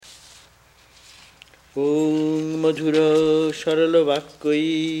Om Madhura Sarala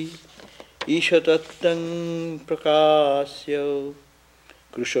Vakkoi Ishatattam Prakasya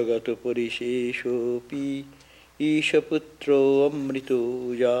Krushagato Parisheshopi Ishaputro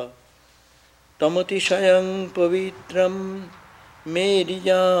Amritoja Tamati Shayang Pavitram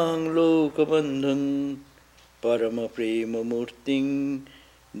Mediyang Lokabandhan Parama Prema Murting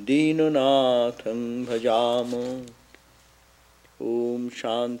Dinonatham Bhajamo Om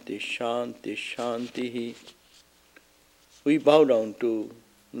Shanti Shanti Shanti. We bow down to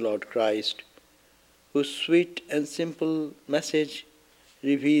Lord Christ, whose sweet and simple message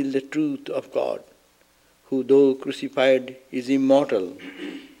reveals the truth of God, who though crucified is immortal,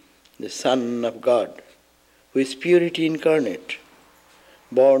 the Son of God, who is purity incarnate,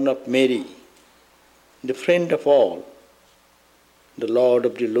 born of Mary, the friend of all, the Lord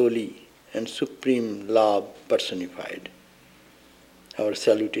of the lowly and supreme love personified. Our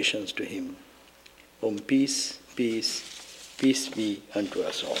salutations to him. Om peace, peace, peace be unto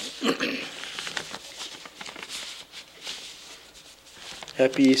us all.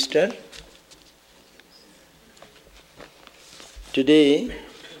 Happy Easter. Today,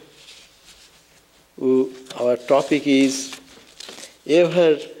 our topic is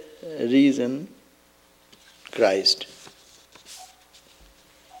Ever Risen Christ.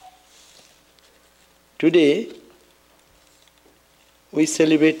 Today, we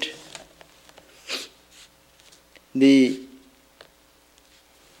celebrate the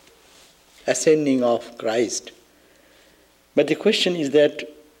ascending of Christ. But the question is that,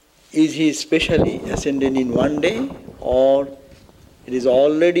 is he specially ascended in one day, or it is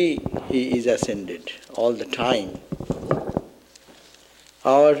already he is ascended all the time?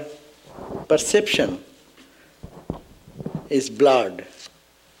 Our perception is blurred.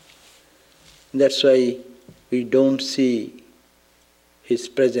 That's why we don't see his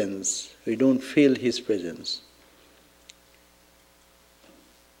presence, we don't feel his presence.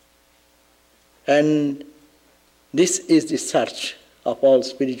 And this is the search of all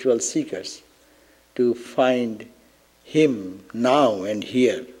spiritual seekers, to find him now and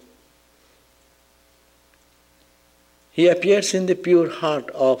here. He appears in the pure heart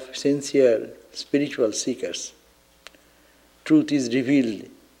of sincere spiritual seekers. Truth is revealed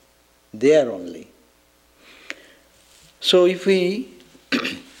there only. So if we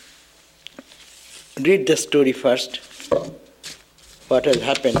read the story first, what has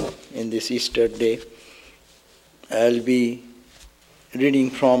happened in this Easter day. I'll be reading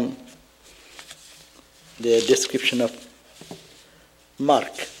from the description of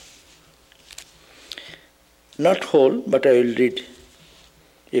Mark. Not whole, but I will read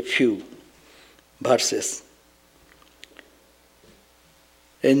a few verses.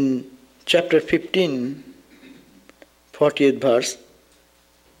 In chapter 15, 40th verse,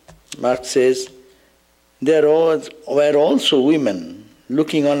 Mark says, "There were also women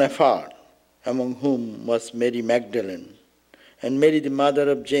looking on afar, among whom was Mary Magdalene, and Mary the mother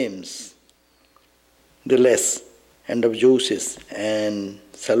of James the Less, and of Joseph and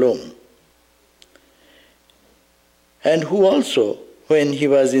Salome, and who also, when he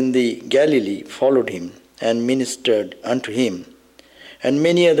was in the Galilee, followed him and ministered unto him, and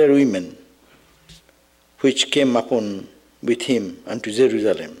many other women, which came upon with him unto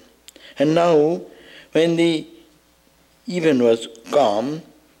Jerusalem. And now, when the even was come,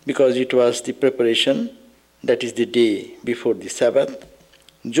 because it was the preparation, that is the day before the Sabbath,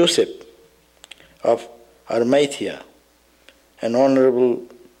 Joseph of Arimathea, an honorable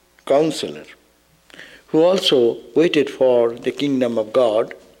counselor, who also waited for the kingdom of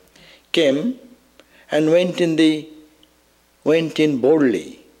God, came and went in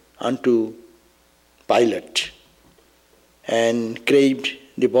boldly unto Pilate, and craved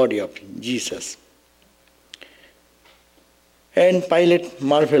the body of Jesus. And Pilate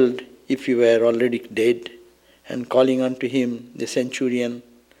marveled if he were already dead, and calling unto him the centurion,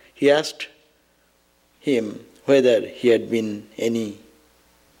 he asked him whether he had been any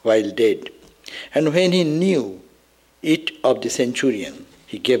while dead. And when he knew it of the centurion,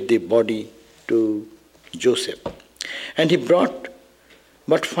 he gave the body to Joseph. And he brought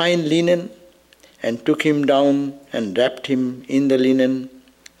but fine linen, and took him down, and wrapped him in the linen,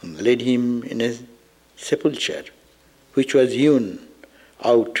 and laid him in a sepulchre, which was hewn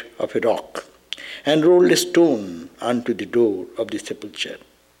out of a rock, and rolled a stone unto the door of the sepulchre.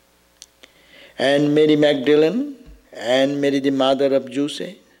 And Mary Magdalene, and Mary the mother of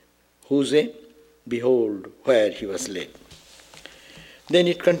Joseph, behold where he was laid." Then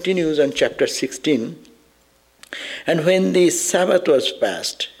it continues on chapter 16. "And when the Sabbath was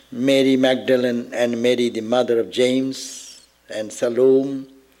past, Mary Magdalene and Mary the mother of James and Salome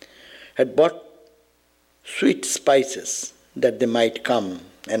had bought sweet spices that they might come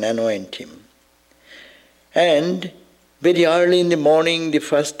and anoint him. And very early in the morning, the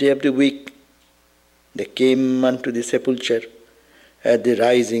first day of the week, they came unto the sepulchre at the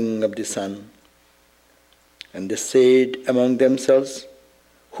rising of the sun. And they said among themselves,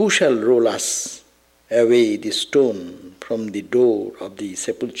 Who shall roll us away the stone from the door of the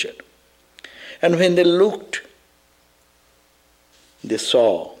sepulchre? And when they looked, they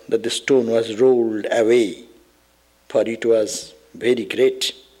saw that the stone was rolled away, for it was very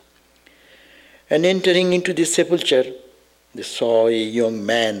great. And entering into the sepulchre, they saw a young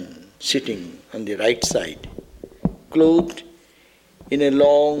man sitting on the right side, clothed in a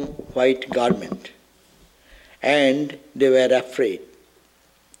long white garment, and they were afraid.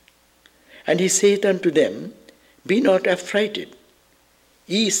 And he saith unto them, Be not affrighted.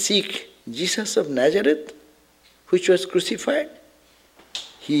 Ye seek Jesus of Nazareth, which was crucified?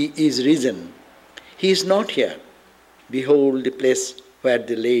 He is risen. He is not here. Behold the place where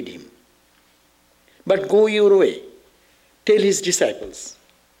they laid him. But go your way, tell his disciples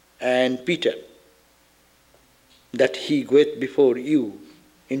and Peter that he goeth before you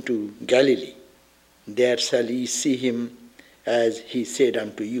into Galilee. There shall ye see him as he said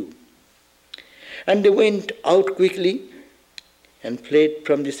unto you. And they went out quickly and fled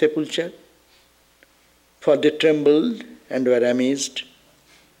from the sepulchre, for they trembled and were amazed.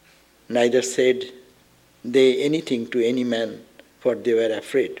 Neither said they anything to any man, for they were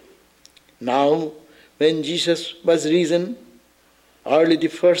afraid. Now, when Jesus was risen, early the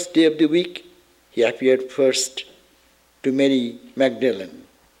first day of the week, he appeared first to Mary Magdalene,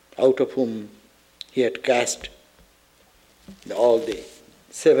 out of whom he had cast all the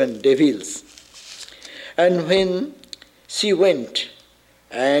 7 devils. And when she went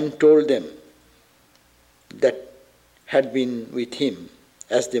and told them that had been with him,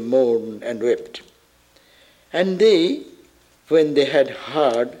 as they mourned and wept. And they, when they had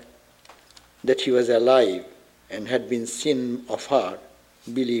heard that he was alive and had been seen of her,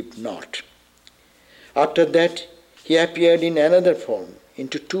 believed not. After that he appeared in another form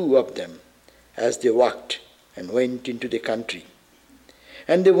into 2 of them, as they walked and went into the country.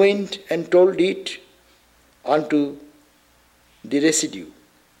 And they went and told it unto the residue.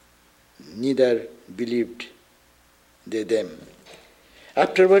 Neither believed they them.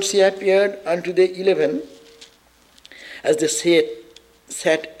 Afterwards he appeared unto the 11, as they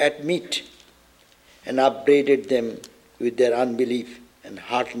sat at meat, and upbraided them with their unbelief and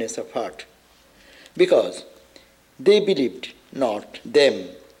hardness of heart, because they believed not them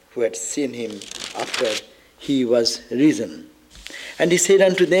who had seen him after he was risen. And he said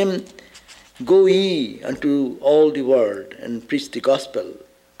unto them, Go ye unto all the world, and preach the gospel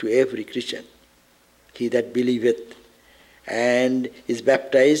to every creature. He that believeth and is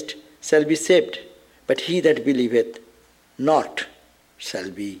baptized shall be saved, but he that believeth not shall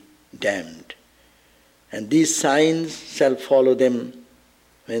be damned. And these signs shall follow them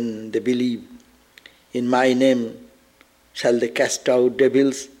when they believe. In my name shall they cast out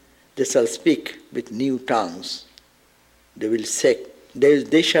devils, they shall speak with new tongues.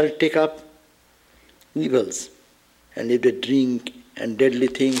 They shall take up evils, and if they drink and deadly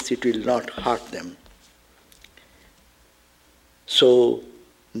things, it will not hurt them. So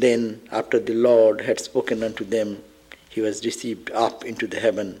then, after the Lord had spoken unto them, he was received up into the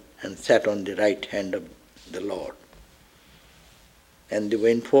heaven and sat on the right hand of the Lord. And they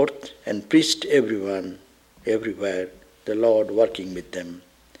went forth and preached everywhere, the Lord working with them,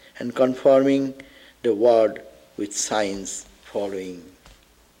 and confirming the word with signs following.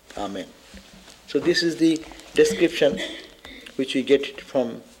 Amen. So this is the description which we get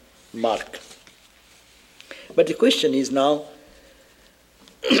from Mark. But the question is now,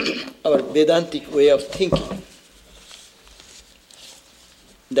 our Vedantic way of thinking,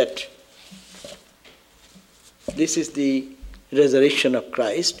 that this is the resurrection of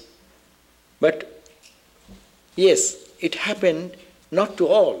Christ, but yes, it happened not to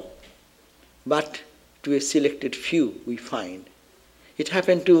all, but to a selected few, we find. It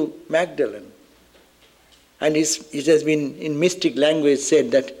happened to Magdalene, and it has been in mystic language said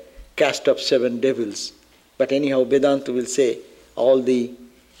that cast up 7 devils. But anyhow, Vedanta will say all the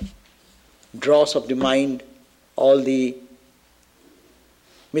dross of the mind, all the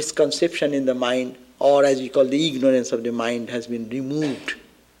misconception in the mind, or as we call the ignorance of the mind, has been removed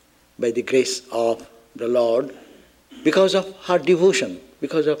by the grace of the Lord because of her devotion,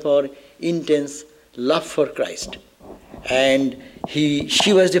 because of her intense love for Christ. And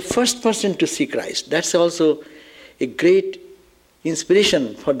she was the first person to see Christ. That's also a great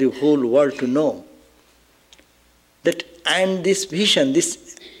inspiration for the whole world to know that, and this vision,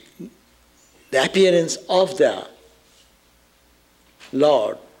 this the appearance of the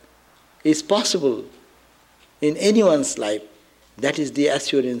Lord is possible in anyone's life, that is the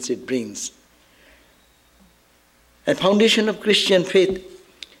assurance it brings. And foundation of Christian faith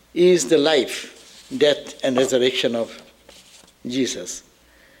is the life, death, and resurrection of Jesus.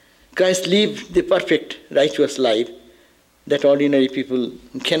 Christ lived the perfect, righteous life that ordinary people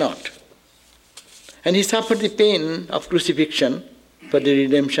cannot. And he suffered the pain of crucifixion for the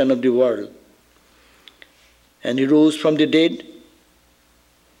redemption of the world. And he rose from the dead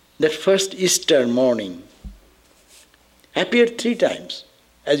that first Easter morning. Appeared 3 times,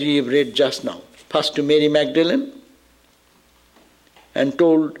 as we have read just now. First to Mary Magdalene, and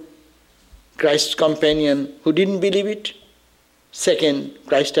told Christ's companion who didn't believe it. Second,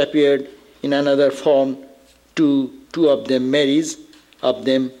 Christ appeared in another form to 2 of them, Marys, of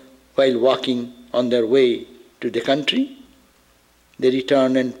them while walking on their way to the country. They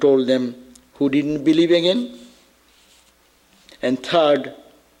returned and told them who didn't believe again. And third,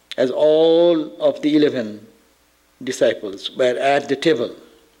 as all of the 11 disciples were at the table,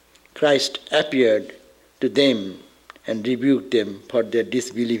 Christ appeared to them and rebuked them for their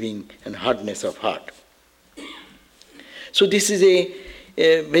disbelieving and hardness of heart. So this is a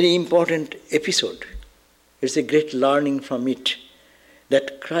very important episode. It's a great learning from it,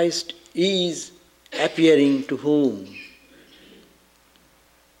 that Christ is appearing to whom?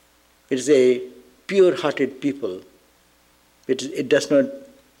 It's a pure-hearted people. It does not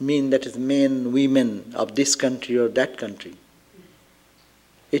mean that it's men, women of this country or that country.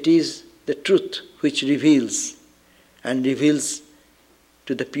 It is the truth which reveals, and reveals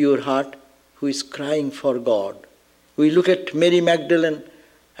to the pure heart who is crying for God. We look at Mary Magdalene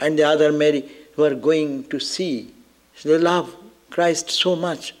and the other Mary who are going to see. They love Christ so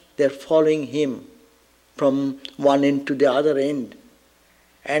much, they are following him from one end to the other end.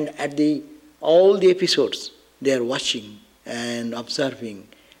 And at all the episodes, they are watching and observing,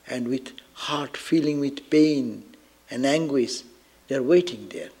 and with heart filling with pain and anguish, they are waiting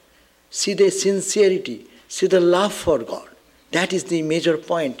there. See the sincerity, see the love for God. That is the major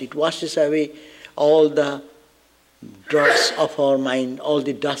point. It washes away all the dross of our mind, all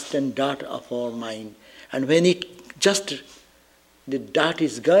the dust and dirt of our mind. And when the dirt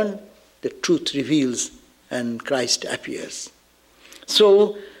is gone, the truth reveals and Christ appears.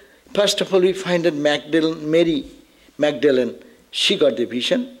 So, first of all, we find that Mary Magdalene, she got the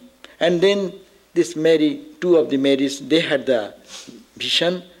vision. And then this Mary, 2 of the Marys, they had the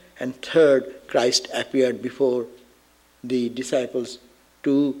vision. And third, Christ appeared before the disciples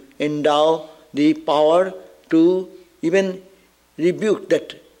to endow the power to even rebuke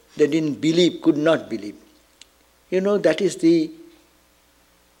that they didn't believe, could not believe. That is the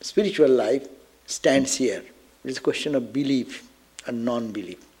spiritual life stands here. It's a question of belief and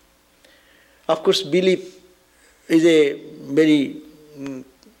non-belief. Of course, belief is a very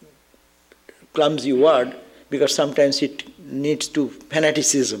clumsy word because sometimes it needs to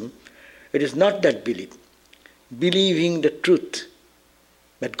fanaticism. It is not that belief. Believing the truth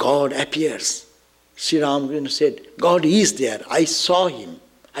that God appears. Sri Ramakrishna said, God is there. I saw him.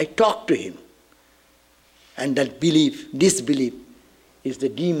 I talked to him. And that belief, disbelief, is the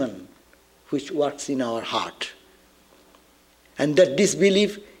demon which works in our heart. And that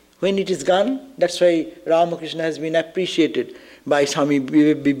disbelief, when it is gone, that's why Ramakrishna has been appreciated by Swami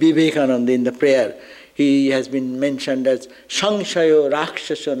Vivekananda in the prayer. He has been mentioned as Sangshayo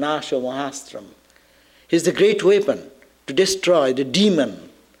Rakshasa Nasho Mahastram. He is the great weapon to destroy the demon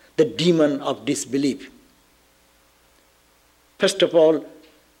of disbelief. First of all,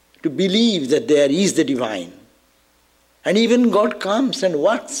 to believe that there is the divine. And even God comes and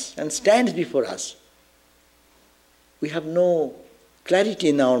works and stands before us. We have no clarity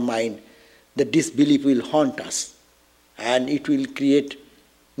in our mind that disbelief will haunt us and it will create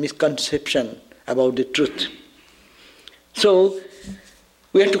misconception about the truth. So,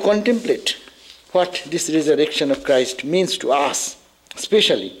 we have to contemplate what this resurrection of Christ means to us,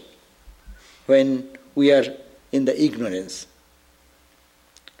 especially when we are in the ignorance.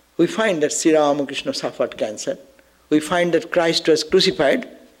 We find that Sri Ramakrishna suffered cancer. We find that Christ was crucified,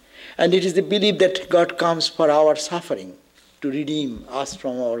 and it is the belief that God comes for our suffering to redeem us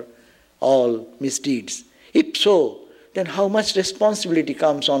from our all misdeeds. If so, then how much responsibility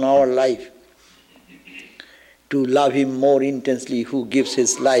comes on our life to love him more intensely who gives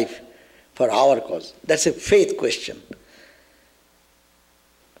his life for our cause? That's a faith question.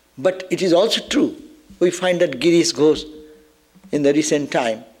 But it is also true. We find that Girish Ghosh in the recent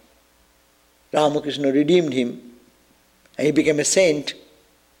time, Ramakrishna redeemed him and he became a saint,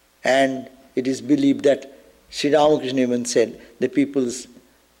 and it is believed that Sri Ramakrishna even said the people's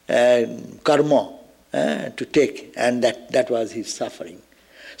karma to take, and that was his suffering.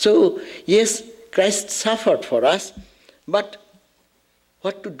 So, yes, Christ suffered for us, but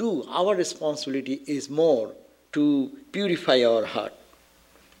what to do? Our responsibility is more to purify our heart.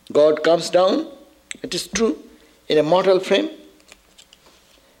 God comes down, it is true, in a mortal frame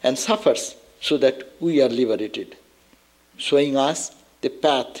and suffers so that we are liberated, showing us the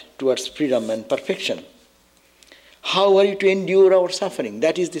path towards freedom and perfection. How are you to endure our suffering?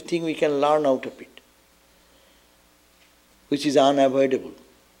 That is the thing we can learn out of it, which is unavoidable,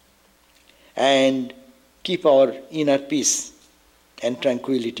 and keep our inner peace and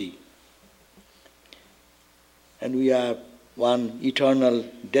tranquility. And we are one eternal,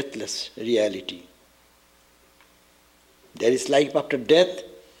 deathless reality. There is life after death.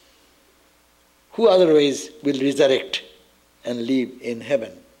 Who otherwise will resurrect and live in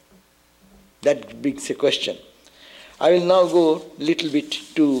heaven? That begs a question. I will now go a little bit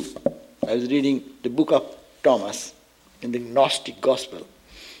to, I was reading the book of Thomas in the Gnostic Gospel.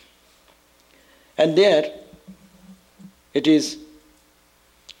 And there it is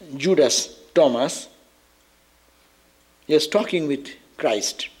Judas Thomas. He is talking with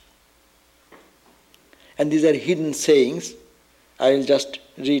Christ. And these are hidden sayings. I will just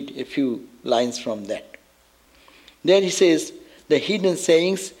read a few lines from that. There he says, the hidden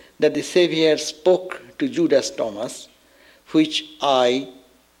sayings that the Savior spoke to Judas Thomas, which I,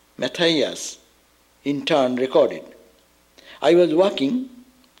 Matthias, in turn recorded. I was walking,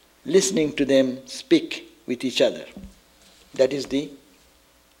 listening to them speak with each other. That is the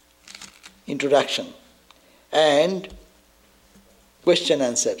introduction. And question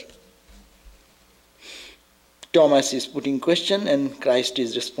answer. Thomas is putting question and Christ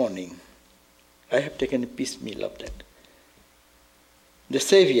is responding. I have taken a piecemeal of that. The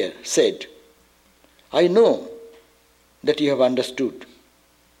Savior said, I know that you have understood,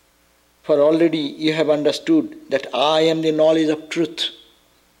 for already you have understood that I am the knowledge of truth.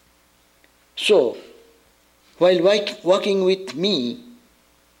 So, while walking with me,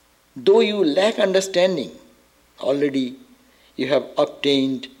 though you lack understanding, already you have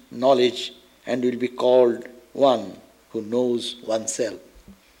obtained knowledge and will be called one who knows oneself.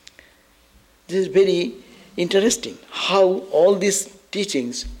 This is very interesting how all these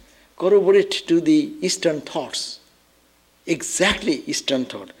teachings corroborate to the Eastern thoughts. Exactly Eastern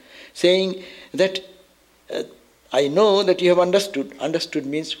thought. Saying that I know that you have understood. Understood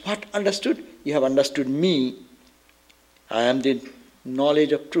means what understood? You have understood me. I am the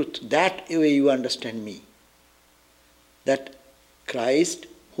knowledge of truth. That way you understand me. That Christ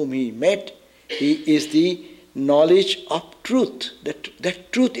whom he met, he is the knowledge of truth.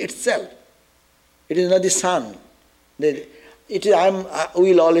 That truth itself. It is not the sun. We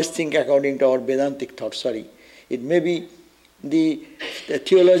will always think according to our Vedantic thought. It may be the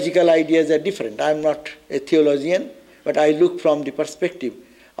theological ideas are different. I am not a theologian, but I look from the perspective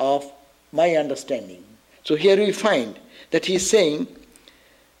of my understanding. So here we find that he is saying,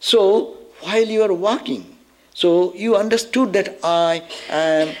 so while you are walking, so you understood that I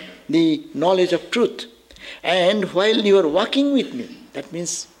am the knowledge of truth. And while you are walking with me, that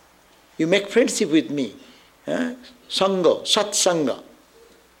means you make friendship with me. Sangha, Sat Sangha,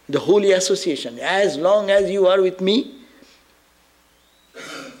 the holy association. As long as you are with me,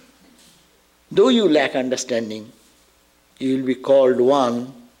 though you lack understanding, you will be called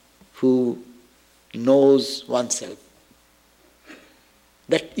one who knows oneself.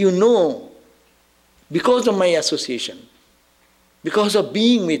 That you know, because of my association, because of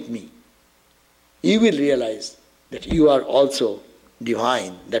being with me, you will realize that you are also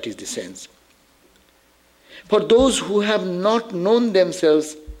divine. That is the sense. For those who have not known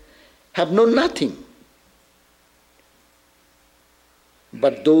themselves have known nothing.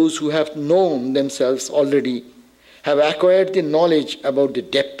 But those who have known themselves already have acquired the knowledge about the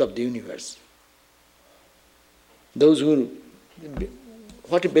depth of the universe. Those who,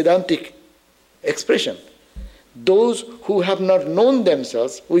 what a Vedantic expression. Those who have not known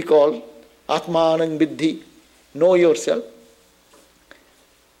themselves, we call Atmanang Viddhi, know yourself.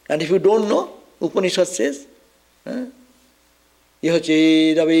 And if you don't know, Upanishad says, Yaha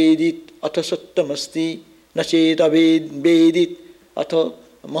ched avedit atha sattamasti, na ched avedit atha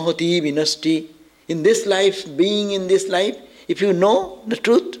mahati vinasti. In this life, being in this life, if you know the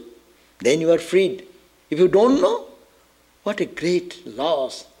truth, then you are freed. If you don't know, what a great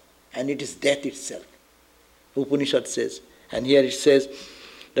loss, and it is death itself. Upanishad says, and here it says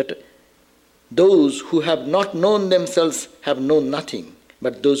that those who have not known themselves have known nothing,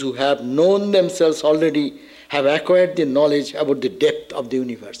 but those who have known themselves already have acquired the knowledge about the depth of the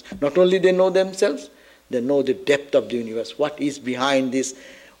universe. Not only they know themselves, they know the depth of the universe. What is behind this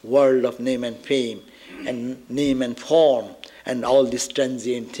world of name and fame and name and form and all these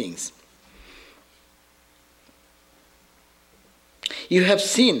transient things. You have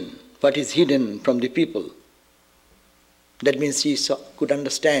seen what is hidden from the people. That means he could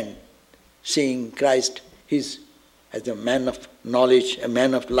understand, seeing Christ as a man of knowledge, a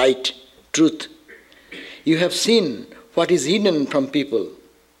man of light, truth. You have seen what is hidden from people,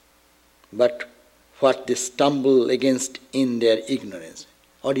 but what they stumble against in their ignorance.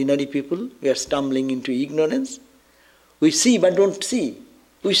 Ordinary people, we are stumbling into ignorance. We see but don't see.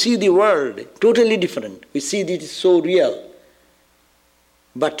 We see the world totally different. We see that it is so real.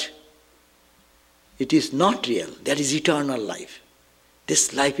 But it is not real. That is eternal life.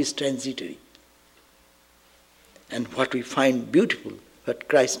 This life is transitory. And what we find beautiful, what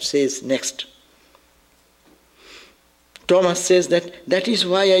Christ says next. Thomas says that is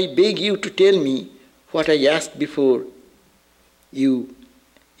why I beg you to tell me what I asked before your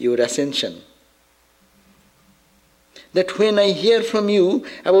ascension. That when I hear from you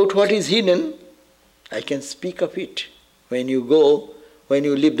about what is hidden, I can speak of it. When you go, when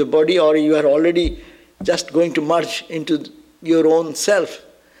you leave the body, or you are already just going to merge into your own self.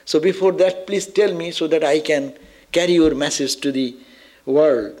 So before that, please tell me so that I can carry your message to the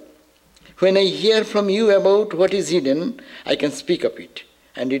world. When I hear from you about what is hidden, I can speak of it.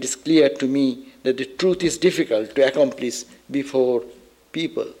 And it is clear to me that the truth is difficult to accomplish before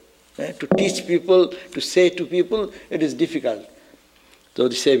people. To teach people, to say to people, it is difficult. So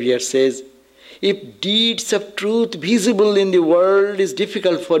the Savior says, if deeds of truth visible in the world is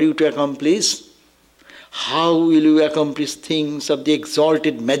difficult for you to accomplish, how will you accomplish things of the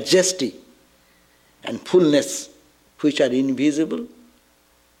exalted majesty and fullness which are invisible?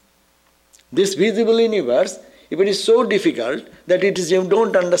 This visible universe, if it is so difficult that you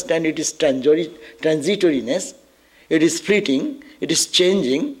don't understand it is transitoriness, it is fleeting, it is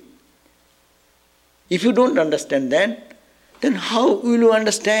changing. If you don't understand that, then how will you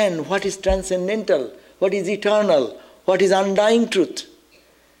understand what is transcendental, what is eternal, what is undying truth?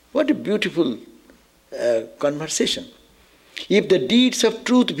 What a beautiful conversation. If the deeds of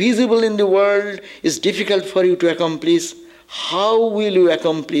truth visible in the world is difficult for you to accomplish, how will you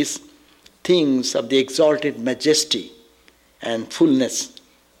accomplish things of the exalted majesty and fullness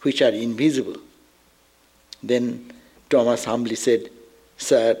which are invisible? Then Thomas humbly said,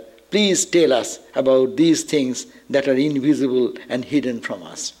 Sir, please tell us about these things that are invisible and hidden from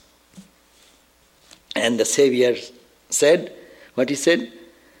us. And the Savior said, what he said?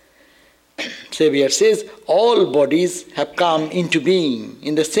 Savior says, all bodies have come into being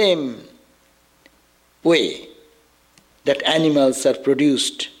in the same way that animals are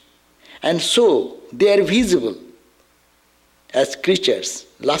produced. And so they are visible as creatures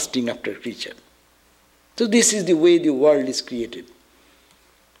lusting after creature. So this is the way the world is created.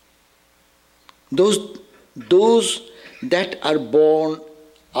 Those that are born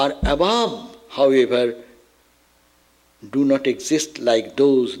are above, however, do not exist like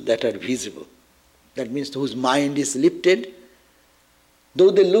those that are visible. That means whose mind is lifted. Though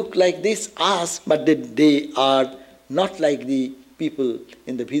they look like us, but they are not like the people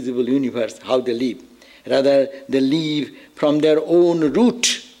in the visible universe, how they live. Rather, they live from their own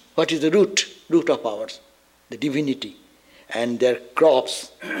root. What is the root? Root of ours, the divinity. And their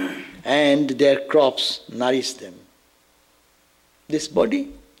crops nourish them. This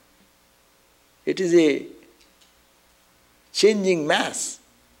body, it is a changing mass.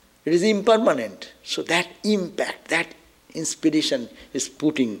 It is impermanent. So that impact, that inspiration is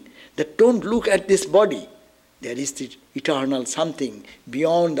putting that don't look at this body. There is the eternal something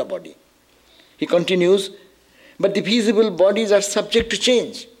beyond the body. He continues, but the visible bodies are subject to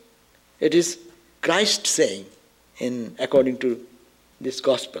change. It is Christ saying, according to this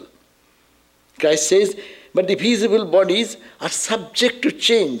gospel. Christ says, but the visible bodies are subject to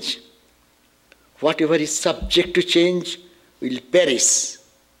change. Whatever is subject to change will perish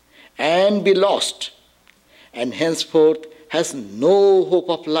and be lost, and henceforth has no hope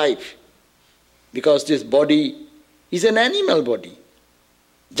of life, because this body is an animal body.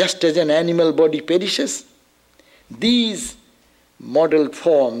 Just as an animal body perishes, these model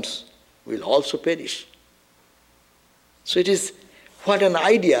forms will also perish. So it is, what an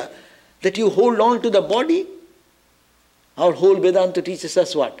idea, that you hold on to the body. Our whole Vedanta teaches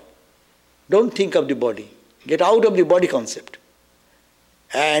us what? Don't think of the body. Get out of the body concept.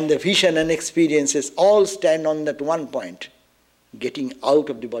 And the vision and experiences all stand on that one point, getting out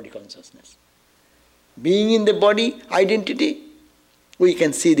of the body consciousness. Being in the body identity, we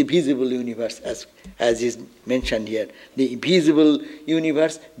can see the visible universe as is mentioned here. The visible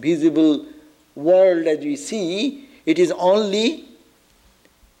universe, visible world as we see, it is only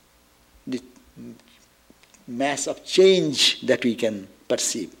the mass of change that we can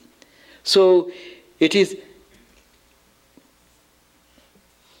perceive. So it is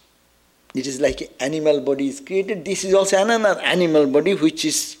like an animal body is created. This is also another animal body which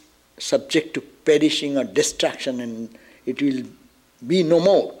is subject to perishing or destruction, and it will be no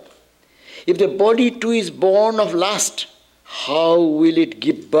more. If the body too is born of lust, how will it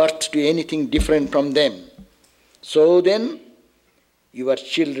give birth to anything different from them? So then, you are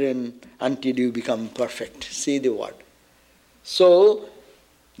children until you become perfect. See the word. So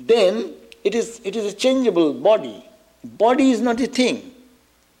then, it is a changeable body. Body is not a thing,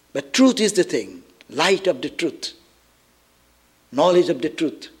 but truth is the thing. Light of the truth. Knowledge of the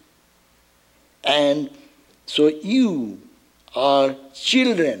truth. And so you are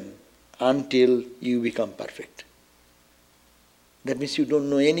children until you become perfect. That means you don't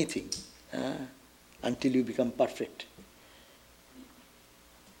know anything until you become perfect.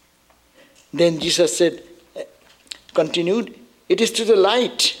 Then Jesus said, continued, it is to the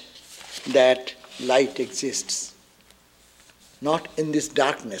light that light exists, not in this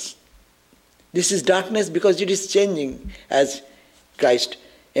darkness. This is darkness because it is changing, as Christ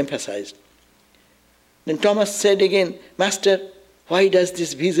emphasized. Then Thomas said again, Master, why does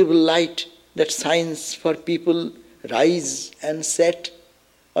this visible light that shines for people rise and set?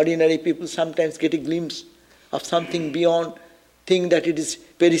 Ordinary people sometimes get a glimpse of something beyond, think that it is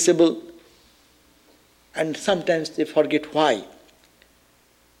perishable, and sometimes they forget why.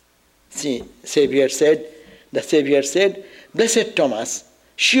 See, the Savior said, Blessed Thomas,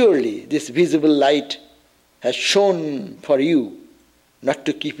 surely this visible light has shone for you, not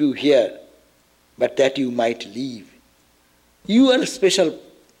to keep you here, but that you might live. You are a special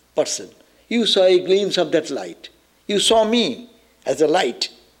person. You saw a glimpse of that light. You saw me as a light.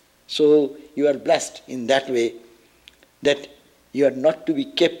 So you are blessed in that way, that you are not to be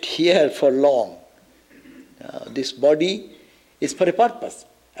kept here for long. This body is for a purpose,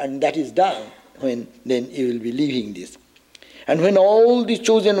 and that is done when then you will be leaving this. And when all the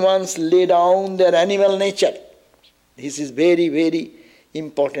chosen ones lay down their animal nature, this is very, very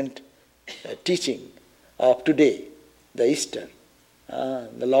important teaching of today, the Easter,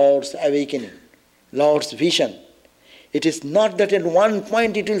 the Lord's awakening, Lord's vision. It is not that at one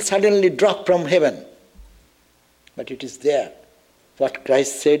point it will suddenly drop from heaven, but it is there. What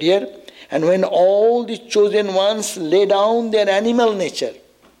Christ said here, and when all the chosen ones lay down their animal nature,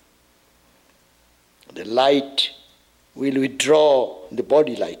 the light will withdraw, the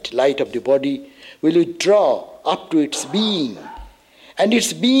body light of the body will withdraw up to its being, and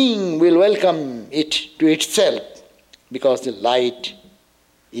its being will welcome it to itself, because the light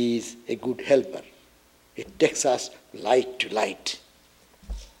is a good helper. It takes us light to light.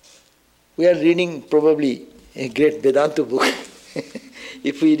 We are reading probably a great Vedanta book.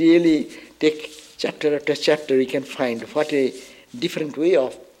 If we really take chapter after chapter, we can find what a different way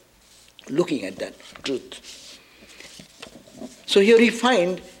of looking at that truth. So here we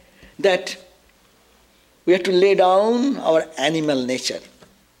find that we have to lay down our animal nature.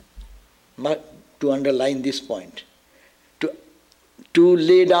 To underline this point, to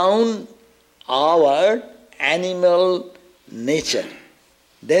lay down our animal nature,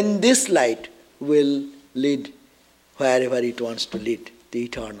 then this light will lead wherever it wants to lead, the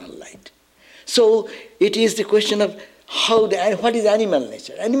eternal light. So it is the question of what is animal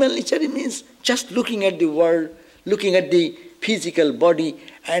nature? Animal nature means just looking at the world, looking at the physical body,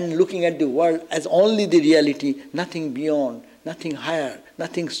 and looking at the world as only the reality, nothing beyond, nothing higher,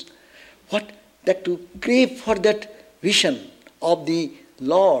 nothing. That to crave for that vision of the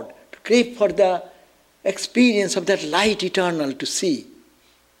Lord, to crave for the experience of that light eternal to see.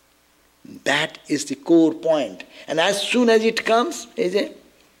 That is the core point. And as soon as it comes,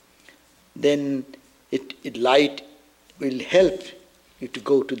 then light will help you to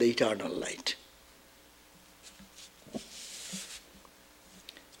go to the eternal light.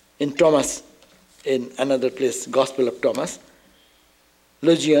 In Thomas, in another place, Gospel of Thomas,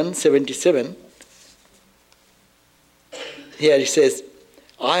 Legion 77, here he says,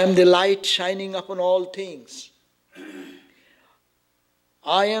 I am the light shining upon all things.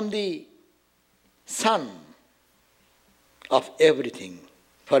 I am the sun of everything,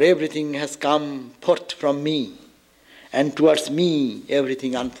 for everything has come forth from me, and towards me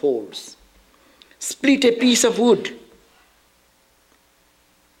everything unfolds. Split a piece of wood.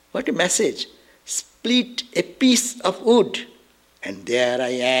 What a message. Split a piece of wood, and there I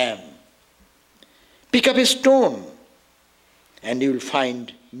am. Pick up a stone, and you will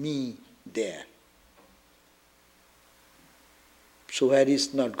find me there. So where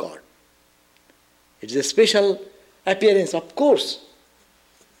is not God? It is a special appearance, of course,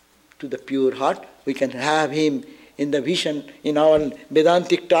 to the pure heart. We can have him in the vision. In our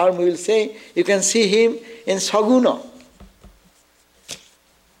Vedantic term, we will say, you can see him in Saguna,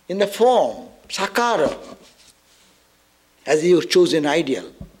 in the form, Sakara, as your chosen ideal.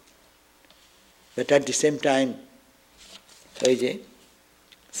 But at the same time,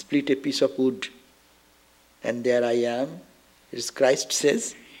 split a piece of wood, and there I am, as Christ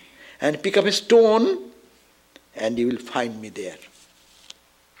says, and pick up a stone, and you will find me there.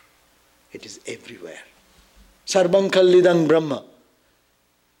 It is everywhere. Sarvam Kallidam Brahma.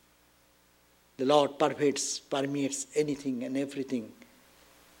 The Lord permeates anything and everything,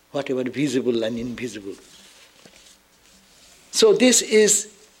 whatever visible and invisible. So this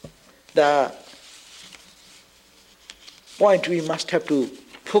is the point we must have to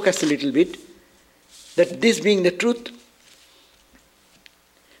focus a little bit, that this being the truth,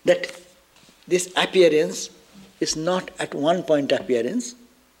 that this appearance is not at one point appearance.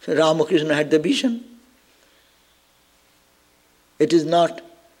 Ramakrishna had the vision. It is not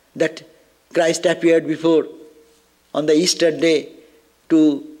that Christ appeared before on the Easter day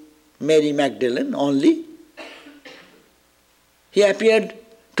to Mary Magdalene only. He appeared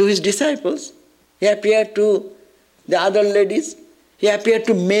to his disciples. He appeared to the other ladies. He appeared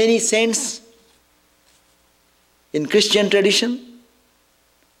to many saints in Christian tradition.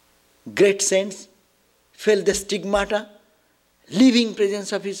 Great saints felt the stigmata, living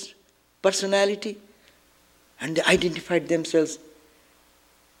presence of his personality, and they identified themselves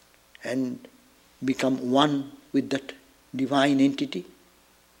and become one with that divine entity.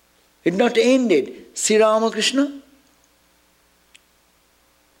 It not ended. Sri Ramakrishna,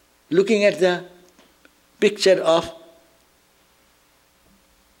 looking at the picture of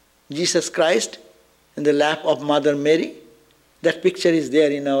Jesus Christ in the lap of Mother Mary, that picture is there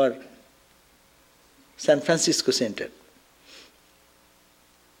in our San Francisco Center.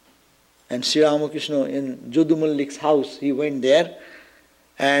 And Sri Ramakrishna in Jodu Mallik's house, he went there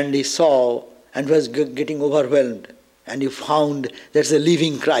and he saw and was getting overwhelmed, and he found there's a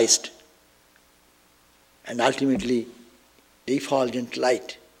living Christ. And ultimately, the effulgent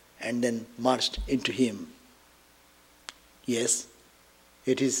light and then merged into him. Yes,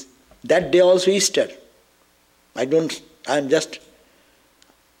 it is that day also Easter. I'm just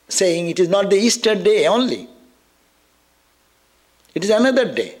saying it is not the Easter day only. It is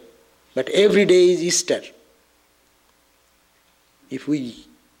another day. But every day is Easter. If we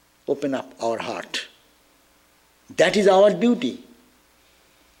open up our heart, that is our duty.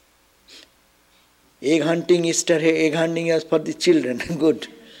 Egg hunting, Easter egg hunting is for the children, good.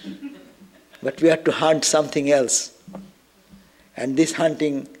 But we have to hunt something else. And this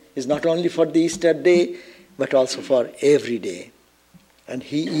hunting is not only for the Easter day, but also for every day. And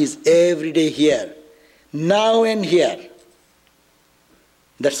he is every day here, now and here.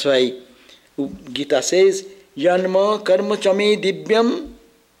 That's why Gita says, Janma karma chame divyam.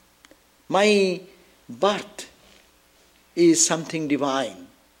 My birth is something divine.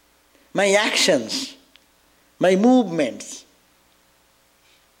 My actions, my movements,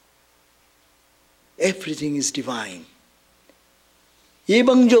 everything is divine.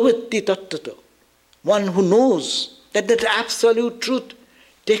 Evang javatti tattvato. One who knows that absolute truth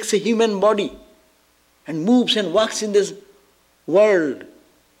takes a human body and moves and works in this world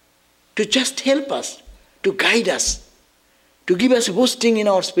to just help us, to guide us, to give us boosting in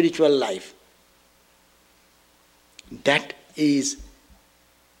our spiritual life. That is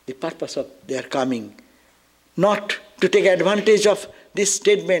the purpose of their coming. Not to take advantage of this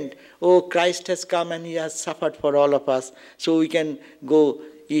statement, oh, Christ has come and he has suffered for all of us, so we can go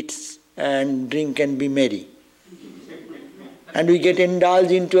eat and drink and be merry. And we get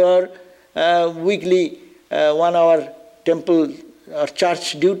indulged into our weekly 1 hour temple or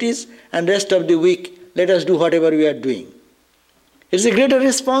church duties, and rest of the week let us do whatever we are doing. It's a greater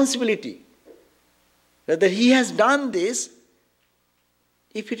responsibility. Whether he has done this,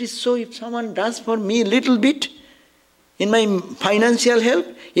 if it is so, if someone does for me a little bit in my financial help,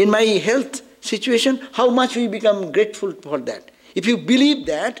 in my health situation, how much we become grateful for that. If you believe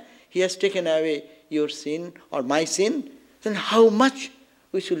that he has taken away your sin or my sin, then how much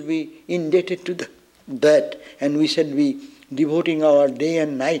we should be indebted to that, and we should be devoting our day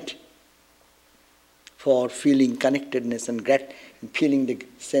and night for feeling connectedness and feeling the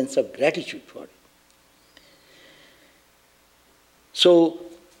sense of gratitude for it. So,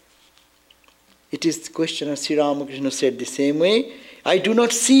 it is the question of Sri Ramakrishna said the same way, I do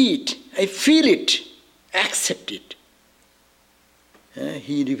not see it, I feel it, accept it.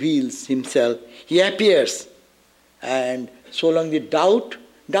 He reveals himself, he appears, and so long the doubt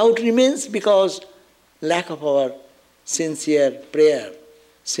remains because lack of our sincere prayer,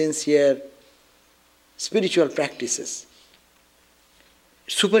 sincere spiritual practices.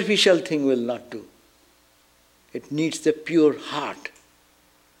 Superficial thing will not do. It needs the pure heart.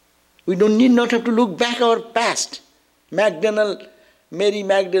 We need not have to look back our past. Mary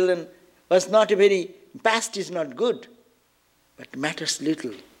Magdalene was not a very, past is not good, but matters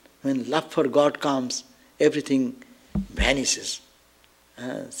little. When love for God comes, everything vanishes.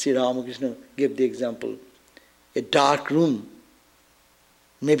 Sri Ramakrishna gave the example. A dark room,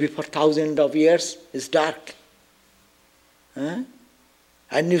 maybe for thousands of years, is dark. And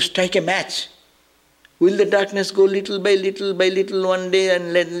you strike a match. Will the darkness go little by little by little one day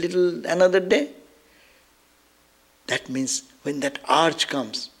and little another day? That means when that urge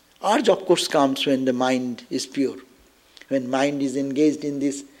comes, urge of course comes when the mind is pure. When mind is engaged in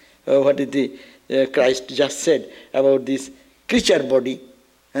this, what did the Christ just said about this creature body,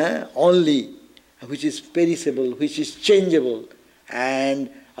 only, which is perishable, which is changeable, and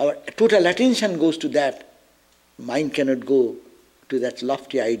our total attention goes to that, mind cannot go to that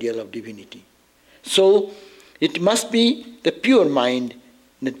lofty ideal of divinity. So, it must be the pure mind,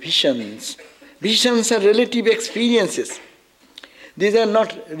 the visions. Visions are relative experiences. These are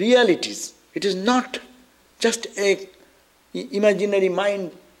not realities. It is not just a imaginary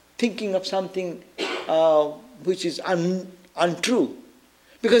mind thinking of something which is untrue.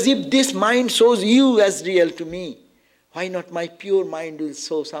 Because if this mind shows you as real to me, why not my pure mind will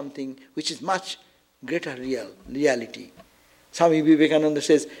show something which is much greater reality? Swami Vivekananda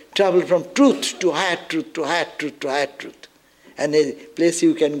says, travel from truth to higher truth, to higher truth, to higher truth. And a place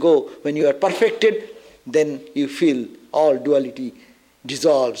you can go when you are perfected, then you feel all duality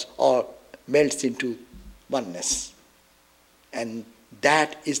dissolves or melts into oneness. And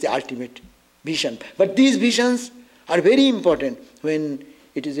that is the ultimate vision. But these visions are very important when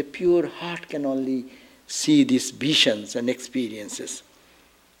it is a pure heart can only see these visions and experiences.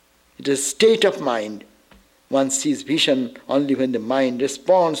 It is a state of mind. One sees vision only when the mind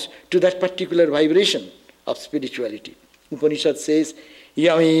responds to that particular vibration of spirituality. Upanishad says,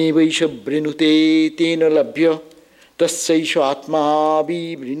 Yame vaisha vrinute tena labhya tassaisha atma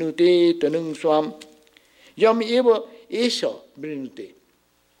vi vrinute tanung swam. Yam eva esha vrinute.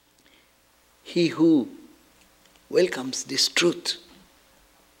 He who welcomes this truth,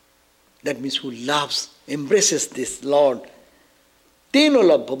 that means who loves, embraces this Lord,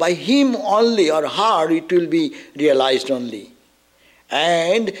 Tenolabha, by him only or her it will be realized only.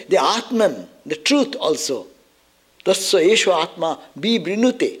 And the Atman, the truth also, Tasya Esha Atma Bi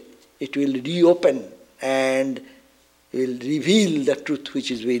Vrinute, it will reopen and will reveal the truth which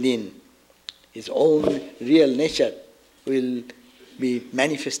is within. His own real nature will be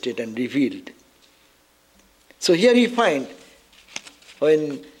manifested and revealed. So here you find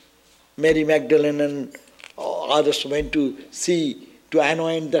when Mary Magdalene and others went to see, to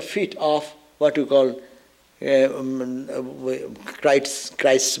anoint the feet of what you call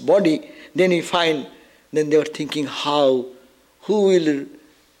Christ's body, then you find, then they were thinking who will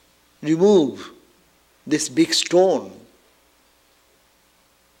remove this big stone?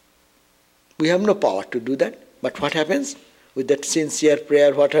 We have no power to do that. But what happens? With that sincere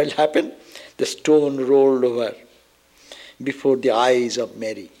prayer, what will happen? The stone rolled over before the eyes of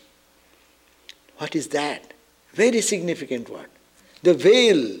Mary. What is that? Very significant word. The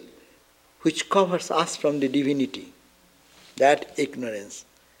veil which covers us from the divinity, that ignorance,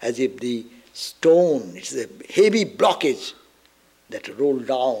 as if the stone, it's a heavy blockage that rolled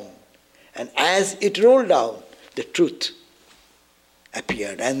down. And as it rolled down, the truth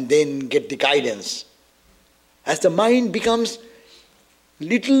appeared and then get the guidance. As the mind becomes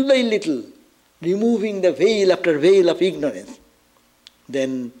little by little removing the veil after veil of ignorance,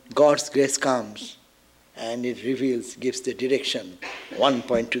 then God's grace comes and it reveals, gives the direction, one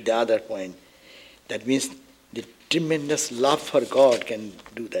point to the other point. That means the tremendous love for God can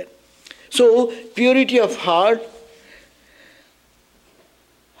do that. So, purity of heart,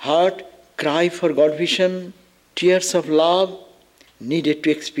 cry for God vision, tears of love, needed to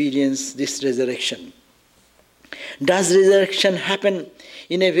experience this resurrection. Does resurrection happen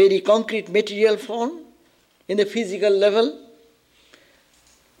in a very concrete material form, in the physical level?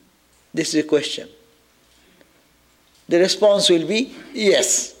 This is a question. The response will be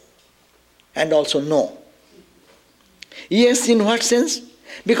yes, and also no. Yes, in what sense?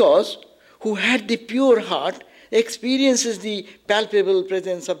 Because who had the pure heart experiences the palpable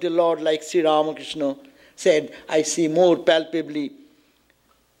presence of the Lord, like Sri Ramakrishna said, I see more palpably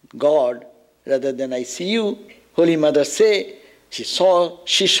God rather than I see you. Holy Mother say, she saw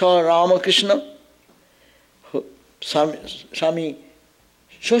Ramakrishna. Swami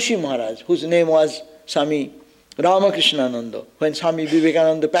Shoshi Maharaj, whose name was Swami Ramakrishnananda, when Swami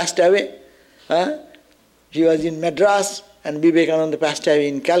Vivekananda passed away, he was in Madras and Vivekananda passed away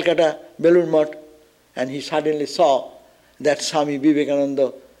in Calcutta, Belur Math, and he suddenly saw that Swami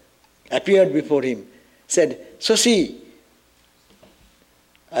Vivekananda appeared before him, said, "So see,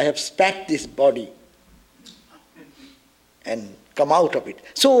 I have spat this body and come out of it."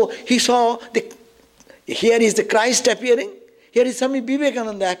 So he saw, here is the Christ appearing, here is Swami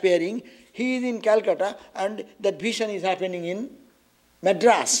Vivekananda appearing, he is in Calcutta, and that vision is happening in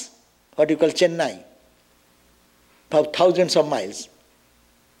Madras, what you call Chennai, thousands of miles.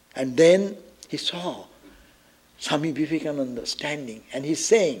 And then he saw Swami Vivekananda standing, and he's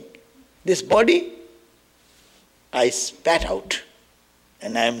saying, "This body I spat out,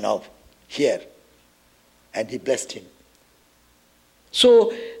 and I am now here." And he blessed him.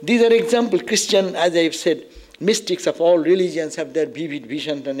 So these are examples. Christian, as I've said, mystics of all religions have their vivid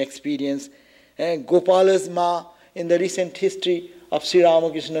vision and experience. Gopala's Ma, in the recent history of Sri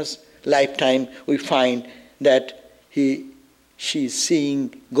Ramakrishna's lifetime, we find that she is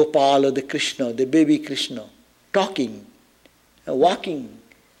seeing Gopala, the Krishna, the baby Krishna, talking, walking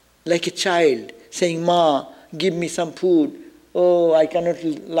like a child, saying, "Ma, give me some food. Oh, I cannot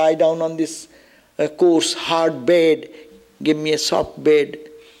lie down on this coarse, hard bed. Give me a soft bed."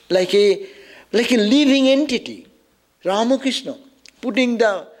 Like a living entity. Ramakrishna, putting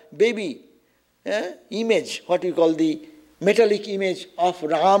the baby image, what we call the metallic image of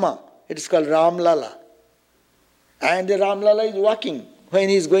Rama. It is called Ramlala. And the Ramlala is walking when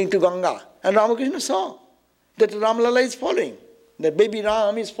he is going to Ganga. And Ramakrishna saw that Ramlala is following. The baby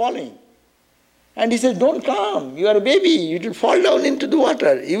Ram is following. And he says, "Don't come, you are a baby, you will fall down into the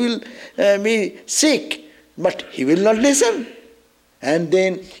water, you will be sick." But he will not listen. And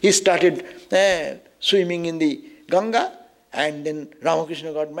then he started swimming in the Ganga, and then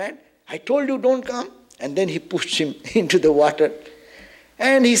Ramakrishna got mad. "I told you don't come." And then he pushed him into the water.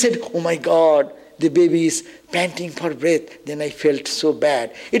 And he said, "Oh my God, the baby is panting for breath." Then I felt so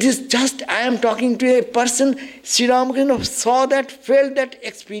bad. It is just, I am talking to a person, Sri Ramakrishna saw that, felt that,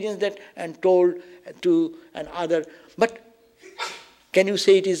 experienced that, and told to another. But can you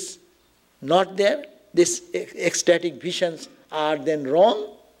say it is not there? These ecstatic visions are then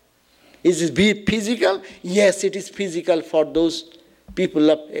wrong? Is it physical? Yes, it is physical for those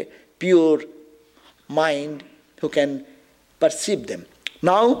people of a pure mind who can perceive them.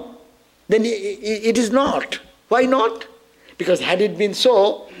 Now, then it is not. Why not? Because had it been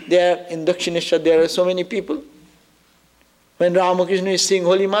so, there in Dakshineshwar there are so many people. When Ramakrishna is seeing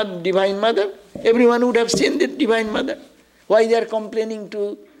Holy Mother, Divine Mother, everyone would have seen the Divine Mother. Why they are complaining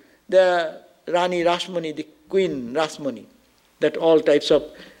to the Rani Rasmani, the Queen Rasmani, that all types of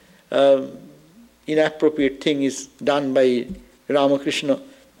inappropriate thing is done by Ramakrishna?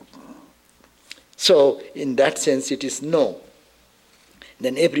 So, in that sense, it is no.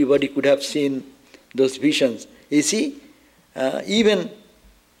 Then everybody could have seen those visions. You see, even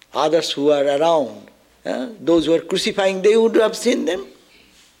others who are around, those who are crucifying, they would have seen them.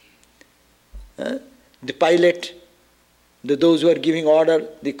 The Pilate, those who are giving order,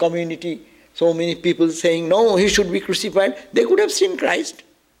 the community, so many people saying, "No, he should be crucified," they could have seen Christ.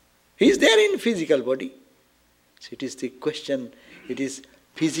 He is there in physical body. So it is the question, it is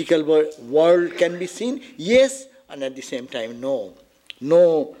physical world can be seen? Yes, and at the same time, no.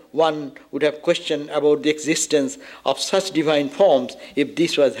 No one would have questioned about the existence of such divine forms if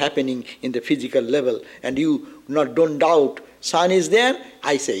this was happening in the physical level. And you don't doubt, sun is there?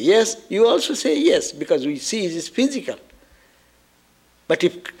 I say yes, you also say yes, because we see it is physical. But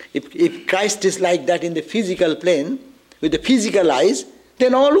if Christ is like that in the physical plane, with the physical eyes,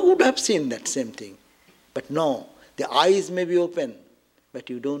 then all would have seen that same thing. But no, the eyes may be open, but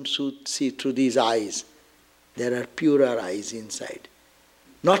you don't see through these eyes. There are purer eyes inside.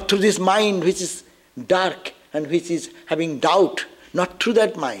 Not through this mind which is dark and which is having doubt, not through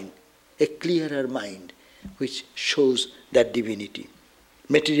that mind, a clearer mind which shows that divinity.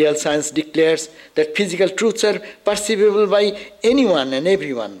 Material science declares that physical truths are perceivable by anyone and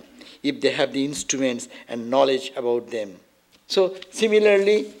everyone if they have the instruments and knowledge about them. So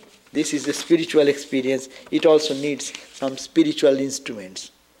similarly, this is the spiritual experience. It also needs some spiritual instruments.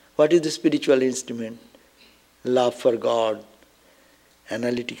 What is the spiritual instrument? Love for God,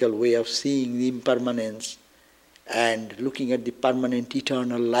 analytical way of seeing the impermanence and looking at the permanent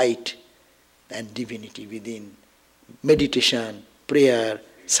eternal light and divinity within. Meditation, prayer,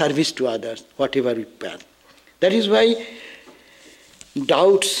 service to others, whatever we path. That is why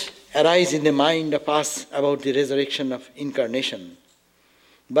doubts arise in the mind of us about the resurrection of incarnation.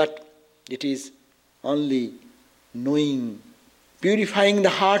 But it is only knowing, purifying the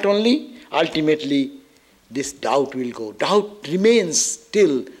heart only, ultimately this doubt will go. Doubt remains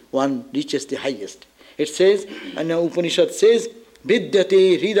till one reaches the highest. It says, and the Upanishad says,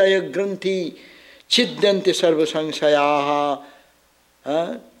 Vidyate hridaya granthi chidyante sarva samsayaha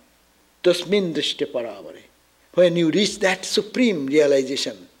tasmin drishte paravare. When you reach that supreme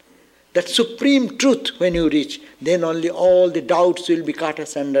realization, that supreme truth when you reach, then only all the doubts will be cut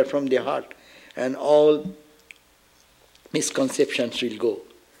asunder from the heart and all misconceptions will go.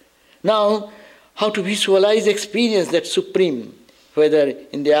 Now, how to visualize, experience that supreme, whether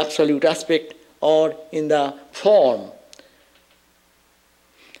in the absolute aspect or in the form.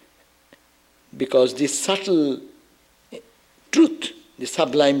 Because this subtle truth, the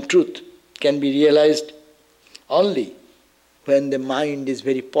sublime truth, can be realized only when the mind is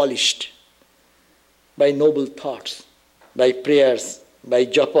very polished by noble thoughts, by prayers, by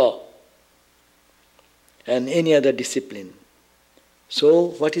japa, and any other discipline.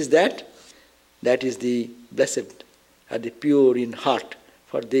 So, what is that? That is the blessed are the pure in heart,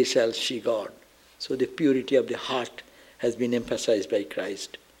 for they shall see God. So the purity of the heart has been emphasized by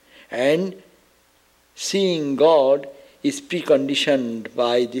Christ. And seeing God is preconditioned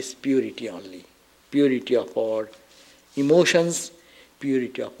by this purity only. Purity of our emotions,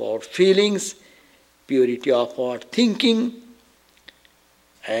 purity of our feelings, purity of our thinking,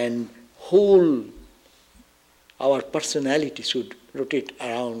 and whole our personality should rotate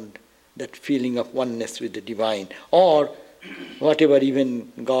around that feeling of oneness with the divine, or whatever,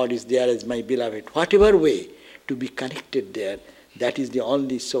 even God is there as my beloved, whatever way to be connected there, that is the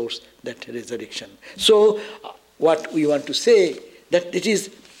only source, that resurrection. So what we want to say, that it is,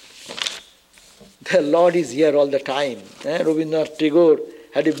 the Lord is here all the time. Rabindranath Tagore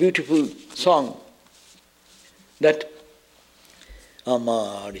had a beautiful song that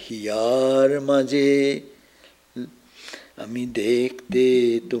Amar hiyar maje আমি দেখতে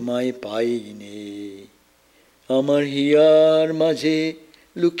তোমায় পাইনে, আমার here মাঝে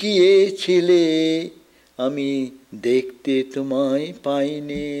লুকিয়েছিলে, আমি দেখতে তোমায়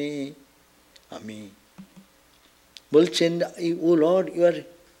পাইনে। আমি বলছেন, ও Lord, you R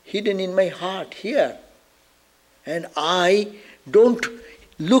hidden in my heart here, and I don't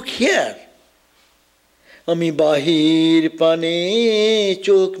look here. আমি বাহির পানে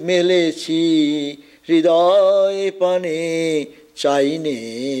চোখ মেলেছি, হৃদয় পানে চাইনে।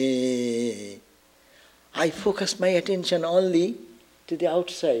 I focus my attention only to the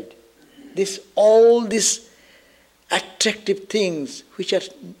outside. All these attractive things which are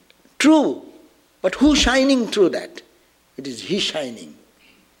true, but who shining through that? It is He shining.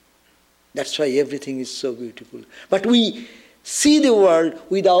 That's why everything is so beautiful. But we see the world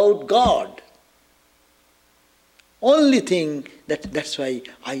without God. Only thing that's why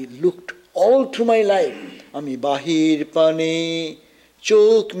I looked all through my life. Ami bahir pane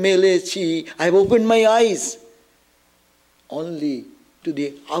chok melechi. I have opened my eyes only to the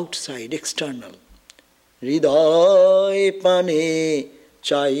outside, external. Hriday pane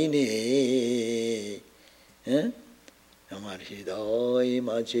chaine. Amar hriday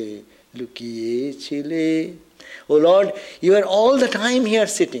maje lukiyechile. Oh Lord, you are all the time here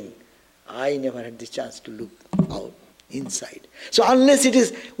sitting. I never had the chance to look out inside. So unless it is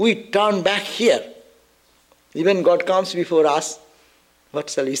we turn back here, even God comes before us, what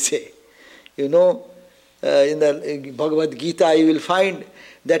shall we say? You know, in the Bhagavad Gita you will find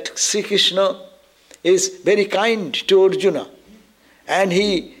that Sri Krishna is very kind to Arjuna, and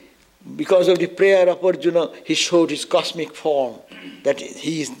he, because of the prayer of Arjuna, he showed his cosmic form, that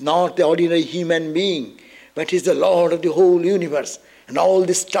he is not the ordinary human being, but he is the Lord of the whole universe. And all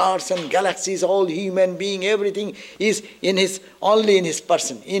the stars and galaxies, all human being, everything is only in his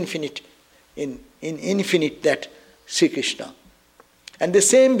person, infinite, in infinite, that Sri Krishna. And the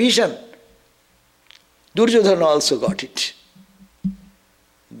same vision, Duryodhana also got it.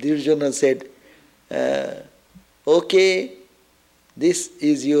 Duryodhana said, okay, this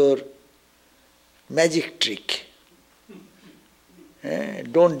is your magic trick.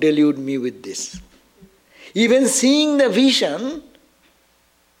 Don't delude me with this. Even seeing the vision,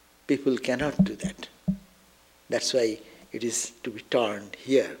 people cannot do that. That's why it is to be turned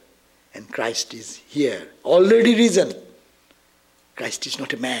here. And Christ is here, already risen. Christ is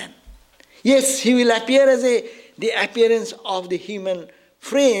not a man. Yes, he will appear as the appearance of the human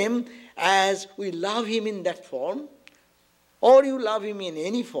frame, as we love him in that form, or you love him in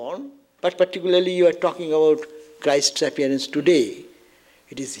any form, but particularly you are talking about Christ's appearance today.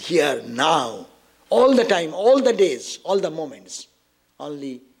 It is here, now, all the time, all the days, all the moments.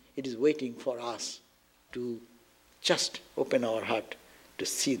 Only it is waiting for us to just open our heart to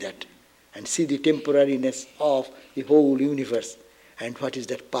see that and see the temporariness of the whole universe and what is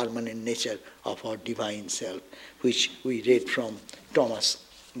that permanent nature of our divine self, which we read from Thomas,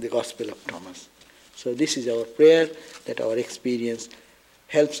 the Gospel of Thomas. So this is our prayer, that our experience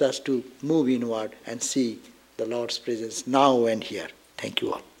helps us to move inward and see the Lord's presence now and here. Thank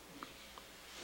you all.